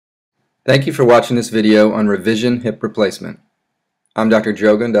Thank you for watching this video on revision hip replacement. I'm Dr.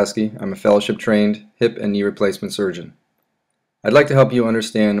 Joe Gondusky. I'm a fellowship-trained hip and knee replacement surgeon. I'd like to help you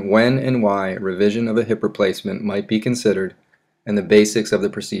understand when and why revision of a hip replacement might be considered and the basics of the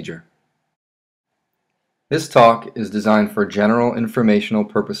procedure. This talk is designed for general informational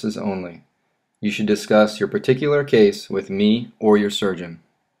purposes only. You should discuss your particular case with me or your surgeon.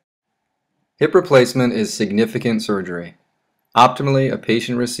 Hip replacement is significant surgery. Optimally, a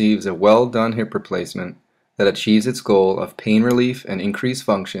patient receives a well-done hip replacement that achieves its goal of pain relief and increased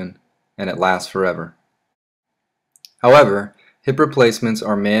function, and it lasts forever. However, hip replacements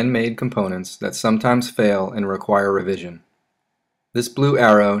are man-made components that sometimes fail and require revision. This blue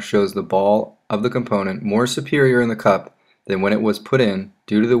arrow shows the ball of the component more superior in the cup than when it was put in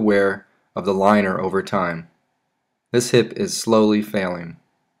due to the wear of the liner over time. This hip is slowly failing.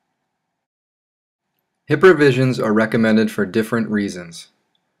 Hip revisions are recommended for different reasons.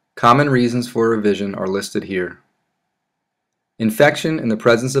 Common reasons for revision are listed here. Infection in the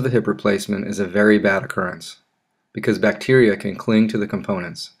presence of a hip replacement is a very bad occurrence because bacteria can cling to the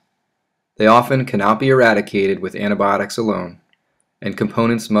components. They often cannot be eradicated with antibiotics alone, and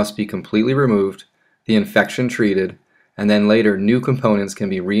components must be completely removed, the infection treated, and then later new components can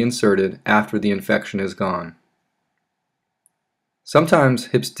be reinserted after the infection is gone. Sometimes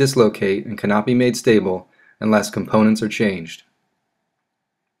hips dislocate and cannot be made stable unless components are changed.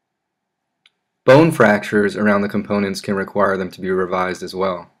 Bone fractures around the components can require them to be revised as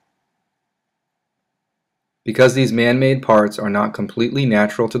well. Because these man-made parts are not completely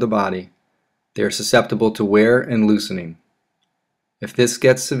natural to the body, they are susceptible to wear and loosening. If this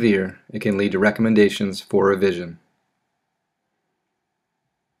gets severe, it can lead to recommendations for revision.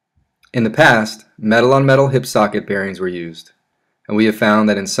 In the past, metal-on-metal hip socket bearings were used, and we have found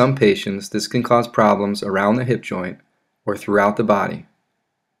that in some patients this can cause problems around the hip joint or throughout the body.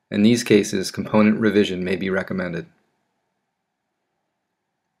 In these cases, component revision may be recommended.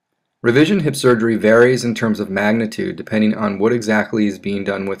 Revision hip surgery varies in terms of magnitude depending on what exactly is being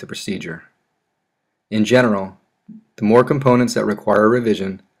done with the procedure. In general, the more components that require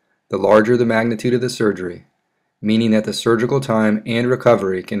revision, the larger the magnitude of the surgery, meaning that the surgical time and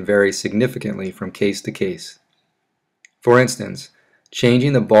recovery can vary significantly from case to case. For instance,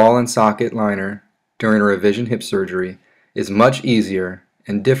 changing the ball and socket liner during a revision hip surgery is much easier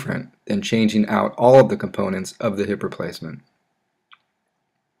and different than changing out all of the components of the hip replacement.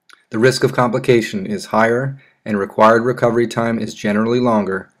 The risk of complication is higher and required recovery time is generally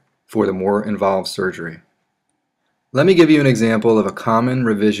longer for the more involved surgery. Let me give you an example of a common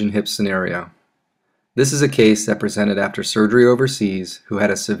revision hip scenario. This is a case that presented after surgery overseas who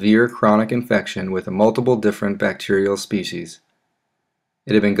had a severe chronic infection with multiple different bacterial species.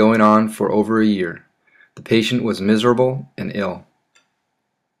 It had been going on for over a year. The patient was miserable and ill.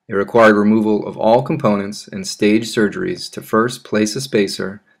 It required removal of all components and staged surgeries to first place a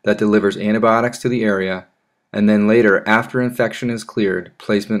spacer that delivers antibiotics to the area, and then later, after infection is cleared,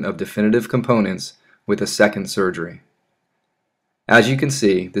 placement of definitive components with a second surgery. As you can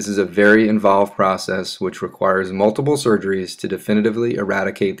see, this is a very involved process which requires multiple surgeries to definitively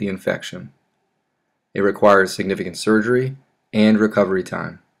eradicate the infection. It requires significant surgery and recovery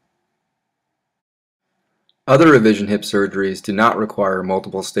time. Other revision hip surgeries do not require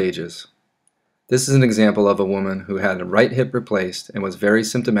multiple stages. This is an example of a woman who had a right hip replaced and was very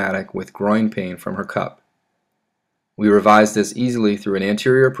symptomatic with groin pain from her cup. We revised this easily through an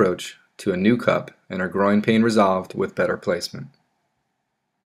anterior approach to a new cup, and her groin pain resolved with better placement.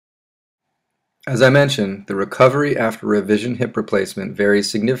 As I mentioned, the recovery after revision hip replacement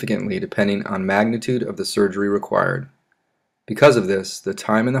varies significantly depending on magnitude of the surgery required. Because of this, the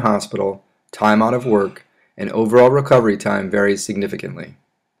time in the hospital, time out of work, and overall recovery time varies significantly.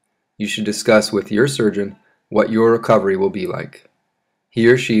 You should discuss with your surgeon what your recovery will be like. He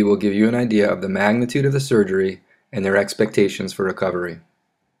or she will give you an idea of the magnitude of the surgery and their expectations for recovery.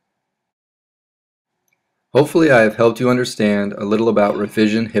 Hopefully I have helped you understand a little about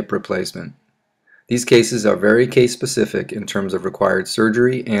revision hip replacement. These cases are very case-specific in terms of required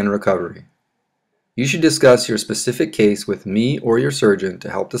surgery and recovery. You should discuss your specific case with me or your surgeon to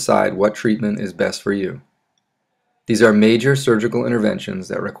help decide what treatment is best for you. These are major surgical interventions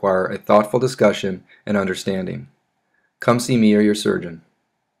that require a thoughtful discussion and understanding. Come see me or your surgeon.